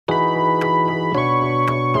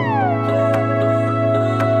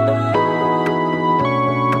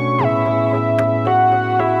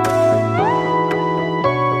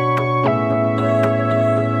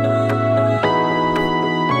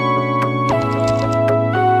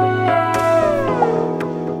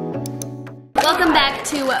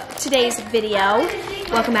today's video.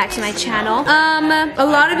 Welcome back to my channel. A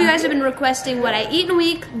lot of you guys have been requesting what I eat in a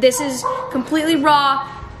week. This is completely raw,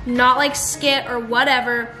 not like skit or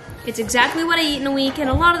whatever. It's exactly what I eat in a week, and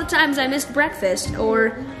a lot of the times I missed breakfast or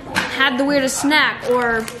had the weirdest snack,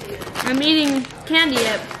 or I'm eating candy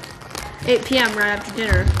at 8 p.m. right after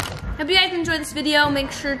dinner. Hope you guys enjoyed this video.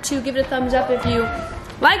 Make sure to give it a thumbs up if you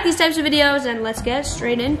like these types of videos, and let's get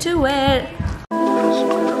straight into it.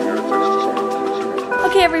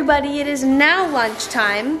 Okay everybody, it is now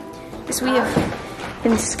lunchtime. Yes, we have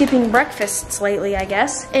been skipping breakfasts lately, I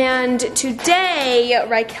guess. And today,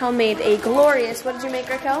 Raquel made a glorious, what did you make,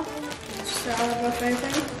 Raquel? Salad buffet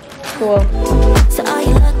thing. Cool. So all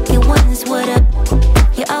you lucky ones, what up?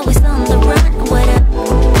 You're always on the run, what up?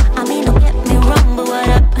 I mean, don't get me wrong, but what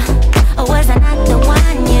up? Or was I not the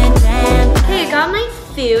one you dreamt? Hey, I got my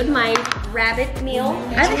food, my rabbit meal.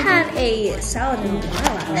 I haven't had a salad in a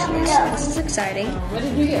while actually, so this is exciting. What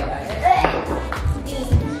did you get?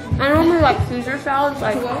 I normally like Caesar salads,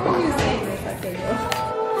 like.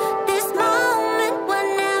 This moment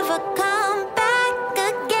will never come back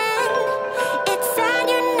again. It's sad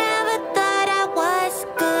you never thought I was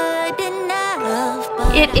good enough.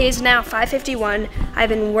 But It is now 5:51. I've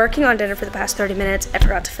been working on dinner for the past 30 minutes. I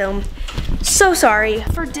forgot to film. So sorry.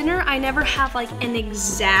 For dinner, I never have like an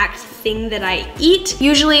exact thing that I eat.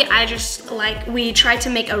 Usually I just we try to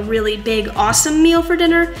make a really big, awesome meal for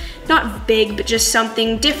dinner. Not big, but just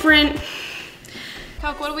something different.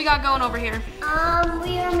 Coke, what do we got going over here?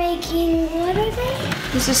 We are making, what are they?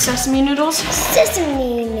 This is sesame noodles.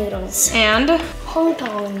 Sesame noodles. And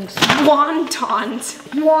Wontons. wontons.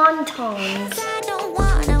 Wontons. I don't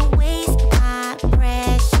wanna waste my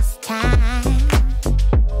precious time.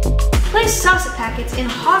 Place salsa packets in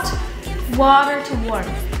hot water to warm.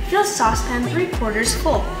 Fill saucepan 3/4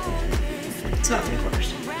 full. It's about 3/4.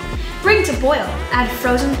 Bring to boil. Add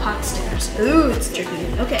frozen pot stickers. Ooh, it's tricky.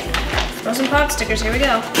 Okay, frozen pot stickers. Here we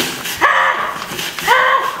go.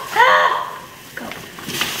 Go.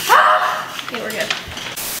 Okay, we're good.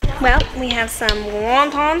 Well, we have some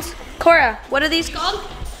wontons. Cora, what are these called?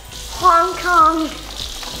 Hong Kong.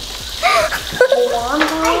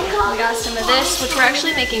 We got some of this, which we're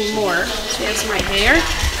actually making more. So we have some right here.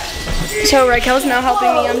 So Raquel's now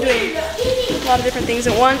helping me. I'm doing a lot of different things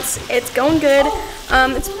at once. It's going good.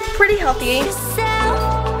 It's pretty healthy. This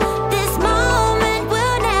moment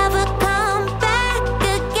will never come back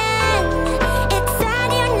again. It's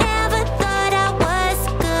sad you never thought I was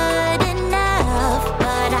good enough,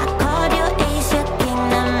 but I called you Asia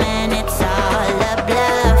Kingdom and it's all a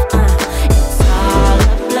bluff. It's all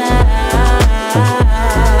a bluff.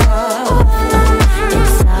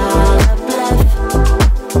 It's all a bluff.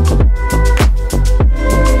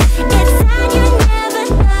 It's sad you never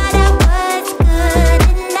thought I was good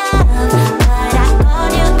enough, but I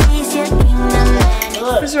called you Asia Kingdom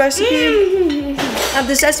and This recipe of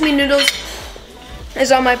the sesame noodles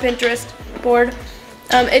is on my Pinterest board.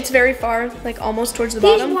 It's very far, like almost towards the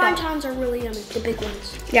These bottom. but- wontons are really yummy, the big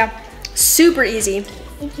ones. Yeah, super easy.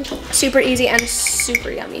 Super easy and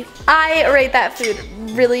super yummy. I rate that food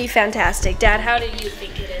really fantastic. Dad, how do you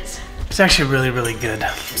think it is? It's actually really, really good.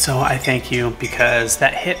 So I thank you because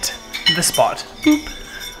that hit the spot.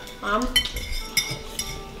 Mom?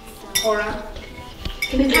 Cora.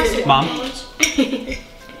 Mom?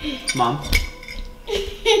 Mom?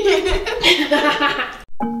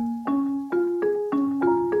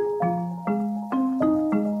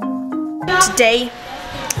 Today,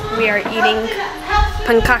 we are eating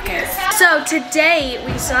pancakes. So today,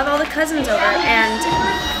 we still have all the cousins over, and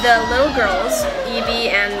the little girls, Evie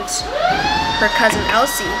and her cousin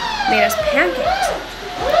Elsie, made us pancakes.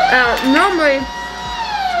 Normally,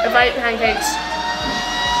 if I eat pancakes,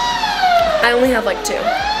 I only have like 2.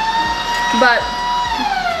 But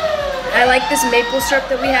I like this maple syrup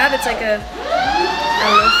that we have. It's like a, I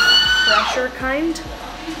don't know, fresher kind.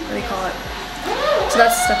 What do you call it? So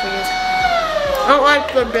that's the stuff we use. I don't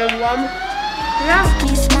like the big one. Yeah.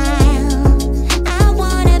 you smile. I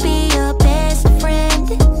wanna be your best friend,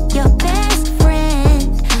 your best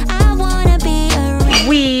friend. I wanna be a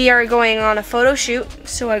We are going on a photo shoot,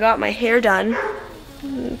 so I got my hair done.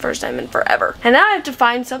 First time in forever. And now I have to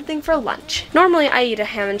find something for lunch. Normally I eat a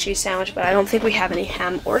ham and cheese sandwich, but I don't think we have any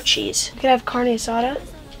ham or cheese. We could have carne asada.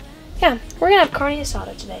 Yeah, we're gonna have carne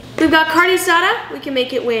asada today. We've got carne asada. We can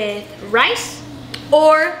make it with rice,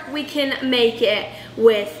 or we can make it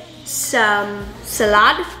with some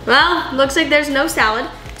salad. Well, looks like there's no salad.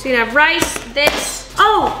 So you can have rice, this.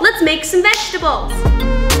 Oh, let's make some vegetables.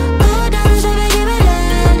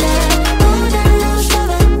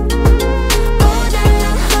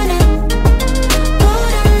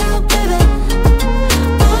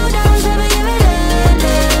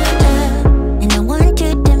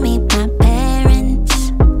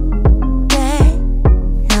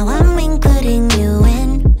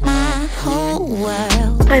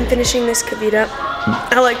 finishing this Kavita.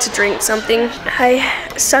 I like to drink something. I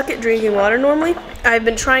suck at drinking water normally. I've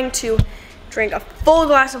been trying to drink a full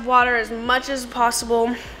glass of water as much as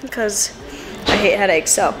possible because I hate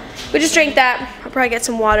headaches. So we just drank that. I'll probably get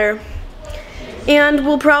some water. And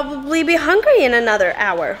we'll probably be hungry in another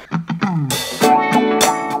hour.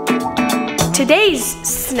 Today's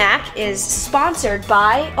snack is sponsored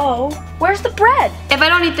by, oh, where's the bread? If I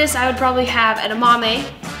don't eat this, I would probably have edamame,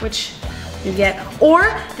 which you get,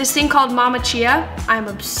 or this thing called Mama Chia. I'm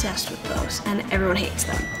obsessed with those, and everyone hates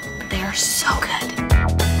them, but they are so good.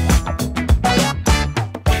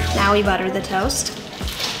 Now we butter the toast.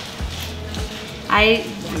 I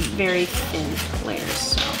do very thin layers,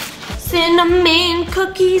 so. Cinnamon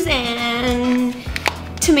cookies and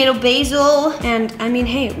tomato basil, and I mean,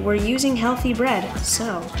 hey, we're using healthy bread,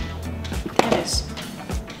 so that is,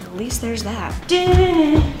 at least there's that.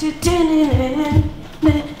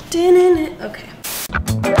 Okay.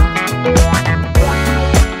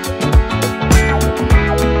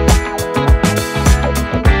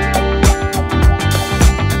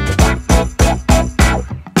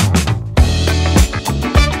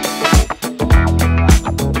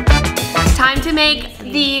 Time to make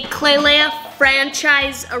the Klailea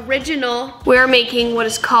franchise original. We're making what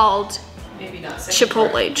is called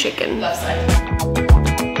Chipotle chicken.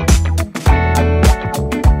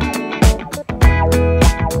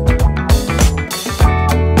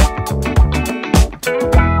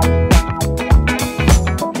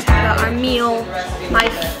 Our meal, my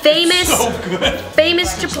famous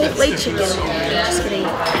Chipotle chicken. Just kidding.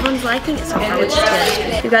 Everyone's liking it so far, which is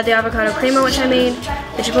good. We've got the avocado crema, which I made,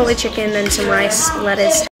 the Chipotle chicken, then some rice,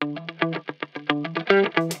 lettuce.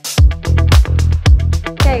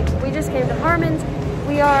 Okay, we just came to Harmon's.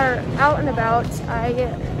 We are out and about. I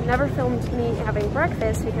never filmed me having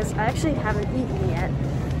breakfast because I actually haven't eaten yet.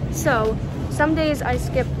 So some days I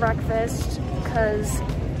skip breakfast because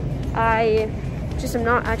I just am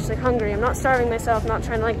not actually hungry. I'm not starving myself, not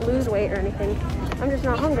trying to like lose weight or anything. I'm just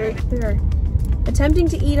not hungry. We are attempting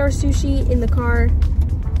to eat our sushi in the car.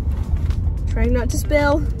 Trying not to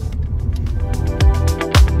spill.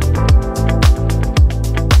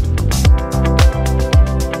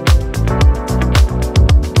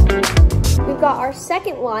 We've got our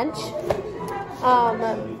second lunch.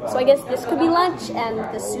 So I guess this could be lunch and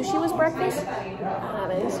the sushi was breakfast. I don't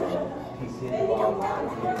have any sushi.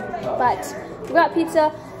 But we got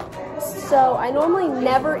pizza. So I normally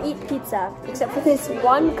never eat pizza except for this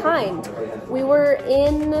one kind. We were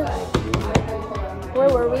in, where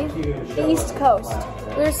were we? The East Coast.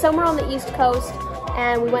 We were somewhere on the East Coast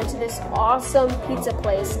and we went to this awesome pizza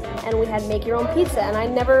place and we had make your own pizza, and I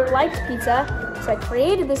never liked pizza, so I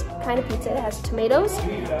created this kind of pizza. It has tomatoes.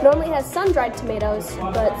 Normally it has sun-dried tomatoes,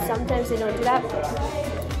 but sometimes they don't do that.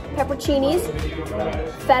 Pepperoncinis,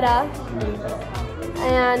 feta,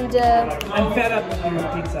 and I'm fed up with your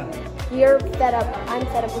pizza. You're fed up, I'm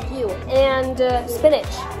fed up with you. And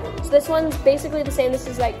spinach. So this one's basically the same. This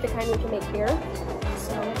is like the kind we can make here.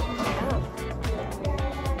 So, yeah.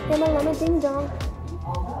 Llama llama ding dong.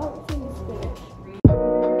 Oh, spinach.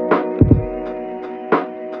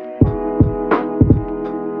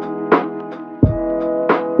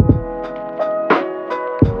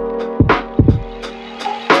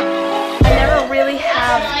 I never really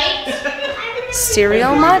have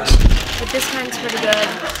cereal much, but this kind's pretty good.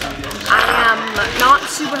 I am not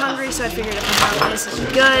super hungry, so I figured if I have this, it'll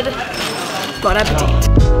be good. Bon appetit.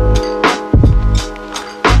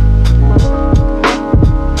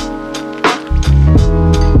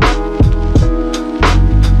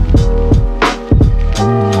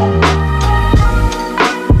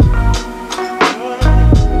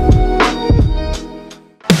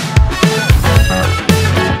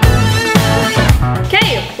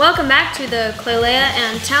 Welcome back to the Klailea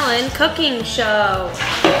and Talon cooking show.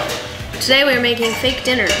 Today we're making fake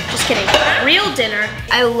dinner. Just kidding, real dinner.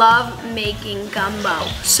 I love making gumbo.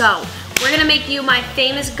 So we're gonna make you my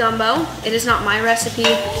famous gumbo. It is not my recipe.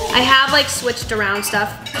 I have like switched around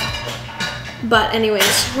stuff. But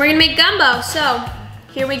anyways, we're gonna make gumbo. So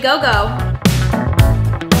here we go.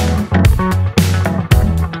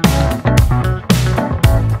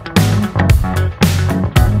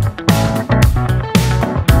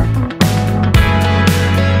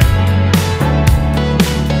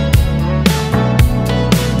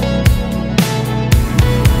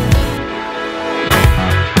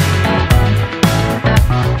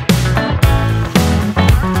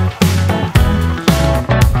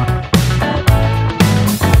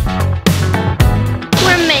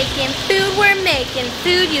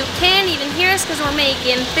 Food, you can't even hear us because we're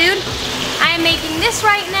making food. I am making this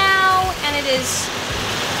right now and it is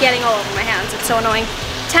getting all over my hands. It's so annoying.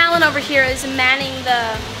 Talon over here is manning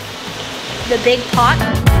the big pot.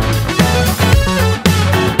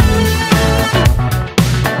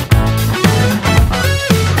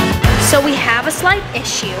 So we have a slight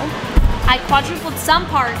issue. I quadrupled some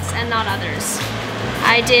parts and not others.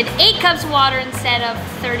 I did 8 cups of water instead of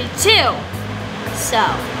 32. So.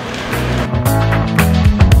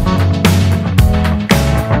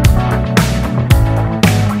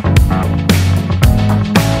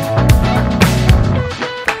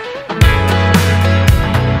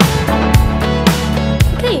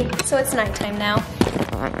 Okay, so it's nighttime now.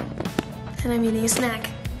 And I'm eating a snack.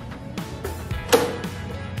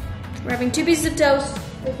 We're having 2 pieces of toast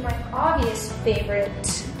with my obvious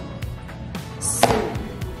favorite cinnamon.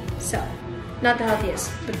 So, not the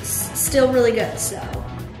healthiest, but it's still really good, so.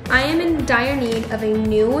 I am in dire need of a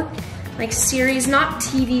new, like, series, not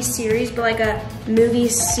TV series, but like a movie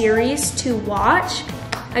series to watch.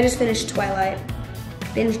 I just finished Twilight.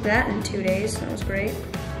 Binged that in 2 days, that was great.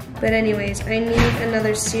 But anyways, I need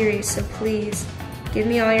another series, so please give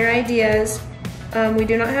me all your ideas. We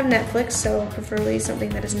do not have Netflix, so preferably something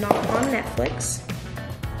that is not on Netflix.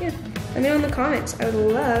 Yeah, let me know in the comments. I would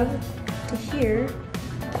love to hear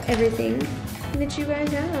everything that you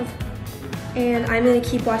guys have. And I'm gonna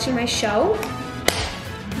keep watching my show.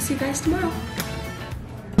 I'll see you guys tomorrow.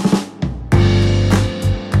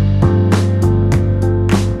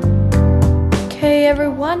 Okay,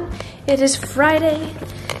 everyone, it is Friday,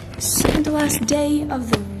 second to last day of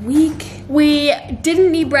the week. We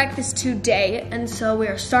didn't eat breakfast today, and so we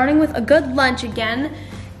are starting with a good lunch again.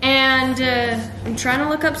 And I'm trying to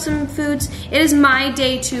look up some foods. It is my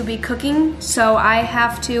day to be cooking, so I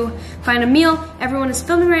have to find a meal. Everyone is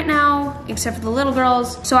filming right now, except for the little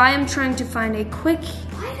girls. So I am trying to find a quick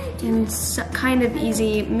and kind of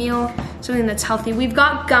easy meal, something that's healthy. We've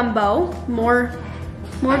got gumbo, more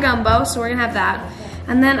gumbo, so we're gonna have that.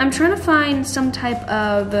 And then I'm trying to find some type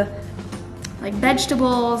of like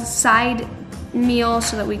vegetables, side meal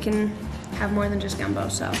so that we can have more than just gumbo.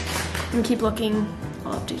 So I'm gonna keep looking.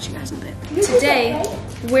 I'll update you guys in a bit. Today,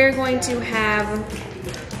 we're going to have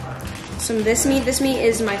some of this meat. This meat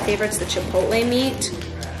is my favorite, it's the chipotle meat.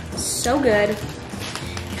 So good.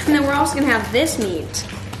 And then we're also gonna have this meat,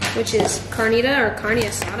 which is carnita or carne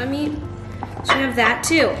asada meat. So we have that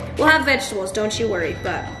too. We'll have vegetables, don't you worry,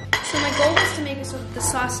 but. So my goal was to make it so that the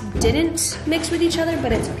sauce didn't mix with each other,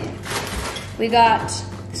 but it's okay. We got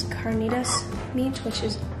this carnitas meat, which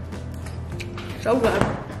is so good.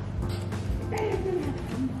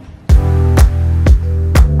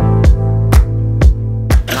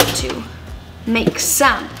 Got to make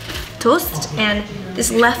some toast and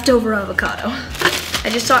this leftover avocado. I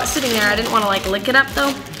just saw it sitting there. I didn't want to like lick it up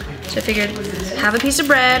though, so I figured have a piece of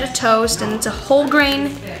bread, toast, and it's a whole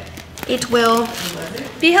grain. It will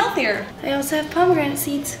be healthier. I also have pomegranate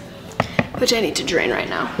seeds, which I need to drain right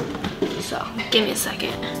now. So, give me a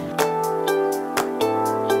second.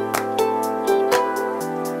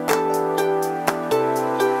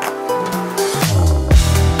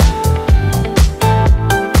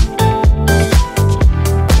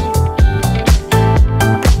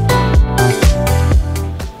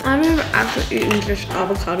 I've never actually eaten just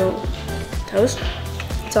avocado toast.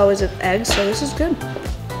 It's always with eggs, so this is good.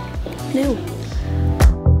 New.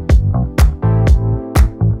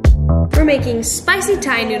 We're making spicy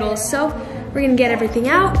Thai noodles, so we're gonna get everything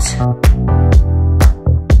out.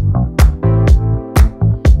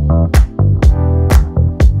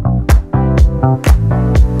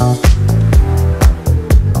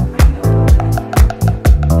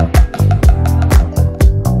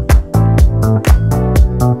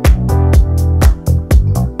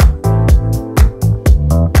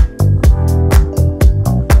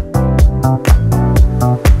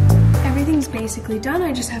 Basically done.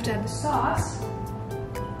 I just have to add the sauce,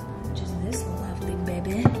 which is this lovely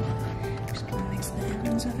baby. Just gonna mix the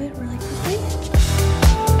ends of it really quickly.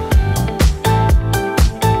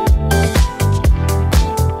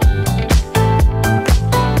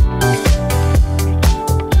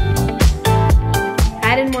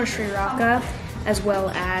 Add in more sriracha as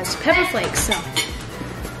well as pepper flakes. So,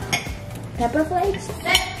 pepper flakes.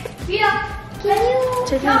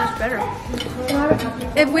 Tastes much better.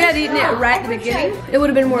 If we had eaten it right at the beginning, it would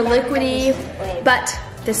have been more liquidy, but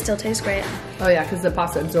this still tastes great. Oh yeah, because the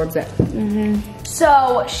pasta absorbs it.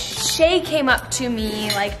 So Shay came up to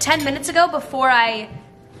me like 10 minutes ago before I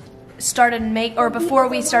started before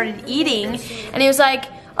we started eating, and he was like,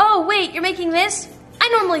 "Oh wait, you're making this? I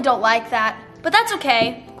normally don't like that, but that's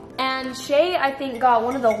okay." And Shay, I think, got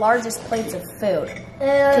one of the largest plates of food.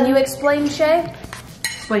 Can you explain, Shay?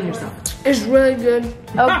 Explain yourself. It's really good.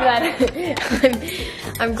 Oh, good.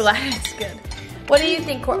 I'm glad it's good. What do you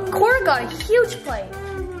think, Cora? Cora got a huge plate.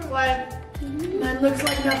 What? That looks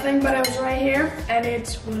like nothing, but I was right here, and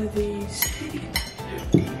it's one of these.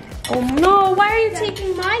 Oh no, why are you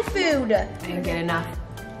taking my food? I didn't get enough.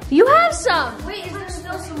 You have some. Wait, is there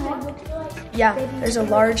still some more? Yeah, there's a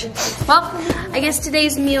large. Well, I guess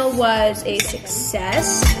today's meal was a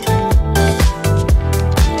success.